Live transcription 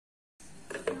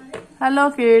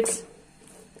Hello kids.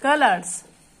 Colors.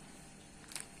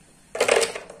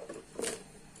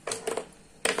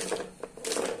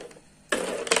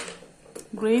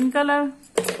 Green color,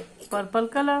 purple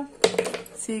color,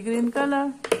 sea green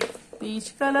color,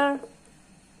 peach color,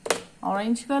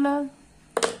 orange color,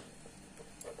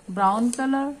 brown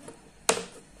color,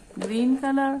 green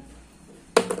color,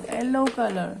 yellow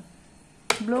color,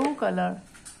 blue color,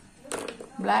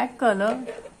 black color,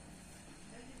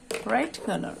 red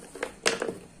color,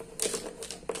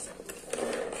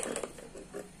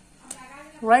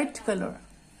 white color.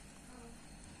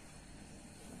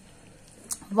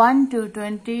 1 to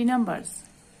 20 numbers.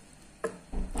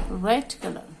 Red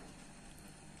color.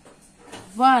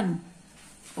 1,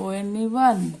 only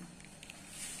 1.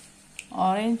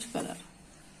 Orange color.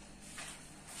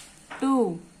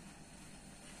 2,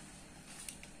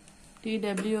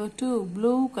 TWO2,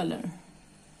 blue color.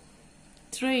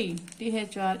 3,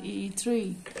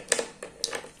 THREE3,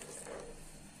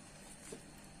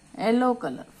 yellow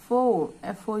color. 4,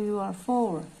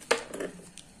 FOUR4,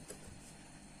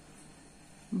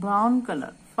 brown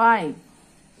color. 5,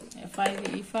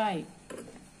 FIVE5,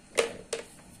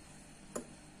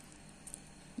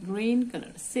 green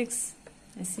color. 6,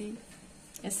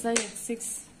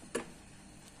 SIX6,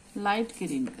 light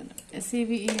green color.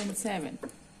 SEVEN7,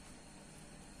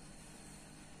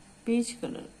 peach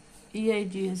color.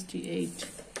 EIGST8,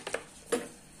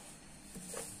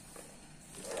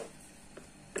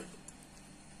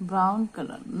 brown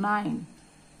color. 9,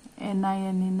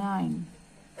 NINE9,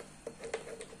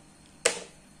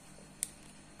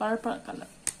 purple color.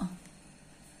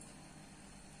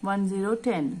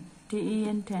 1010,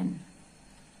 TEN10,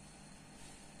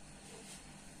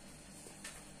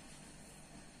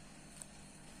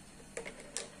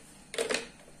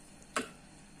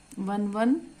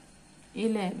 11,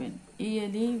 11,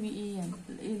 ELEVEN,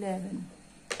 11.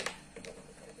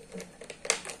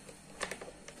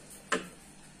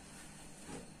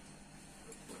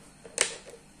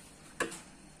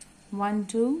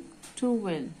 12,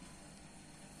 12.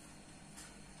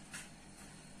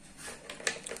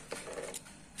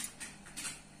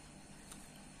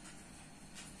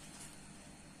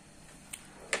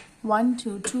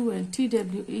 12,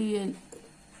 TWELVE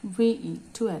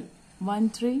 12.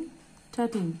 13,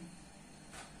 13,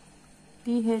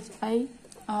 THIRTEN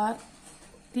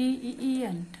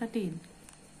 13,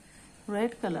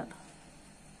 red color.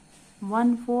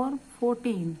 14,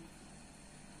 14,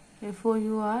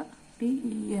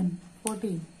 FOURTEN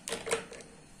 14.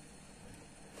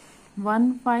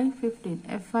 15, 15,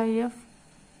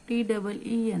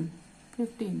 FIFTEEN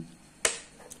 15.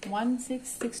 16,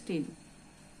 16,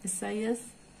 SISTEEN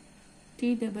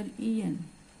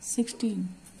 16.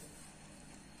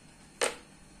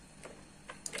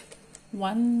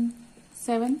 17,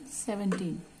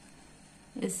 17,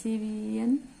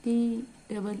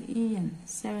 SEVENTEEN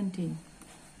 17.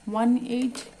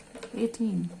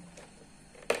 18,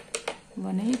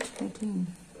 18,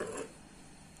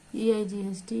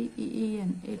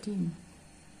 EIGSTEEN 18.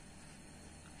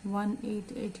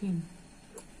 18,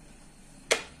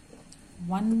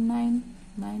 19,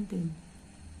 19,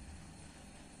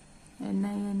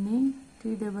 NINETEEN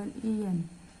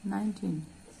 19.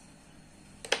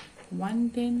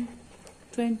 10,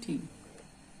 20,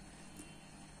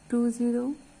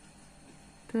 20,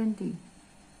 20,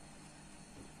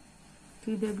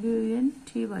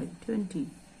 TWENTY 20.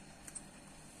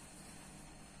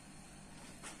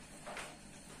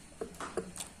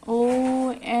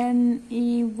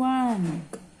 1,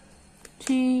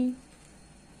 TWO2,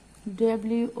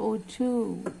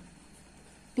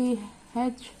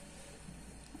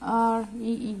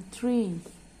 THREE3,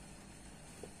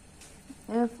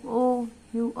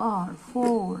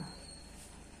 FOUR4,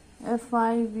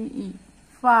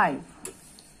 FIVE5,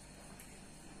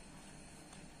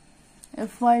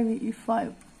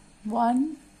 FIVE5.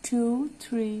 1, 2,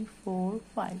 3, 4,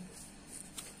 5.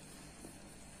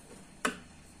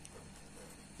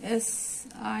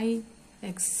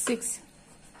 SIX6,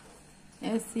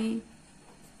 SEVEN7,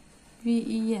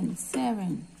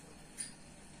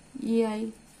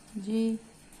 EIGHT8,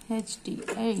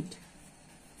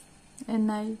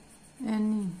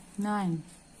 NINE9,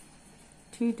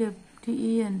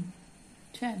 TEN10.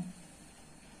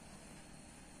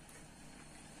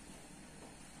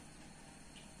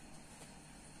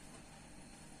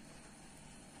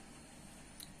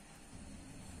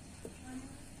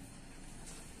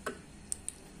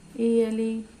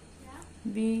 ELEVEN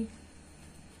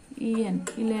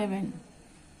 11.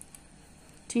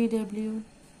 TWELVE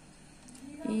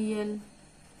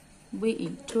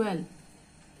 12.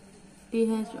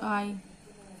 THIRTEEN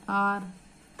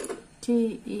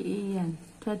T-E-E-N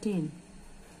 13.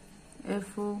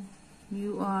 F-O-U-R-T-E-E-N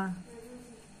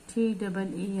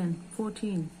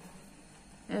 14.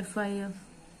 F-I-F-T-E-E-N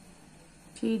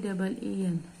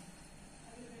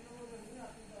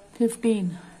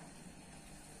 15.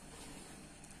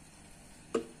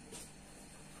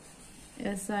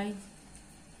 S-I-X-T-E-E-N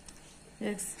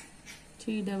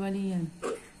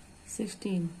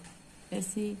 16.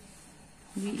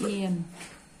 S-E-V-E-N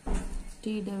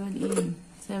T-E-E-N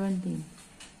 17.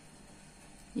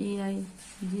 E-I-G-H-T-E-E-N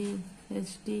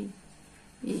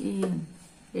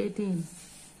 18.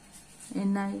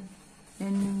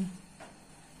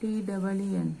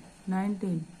 N-I-N-E-T-E-E-N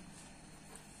 19.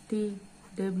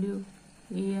 T-W-E-N-T-Y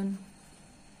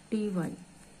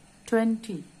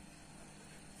 20.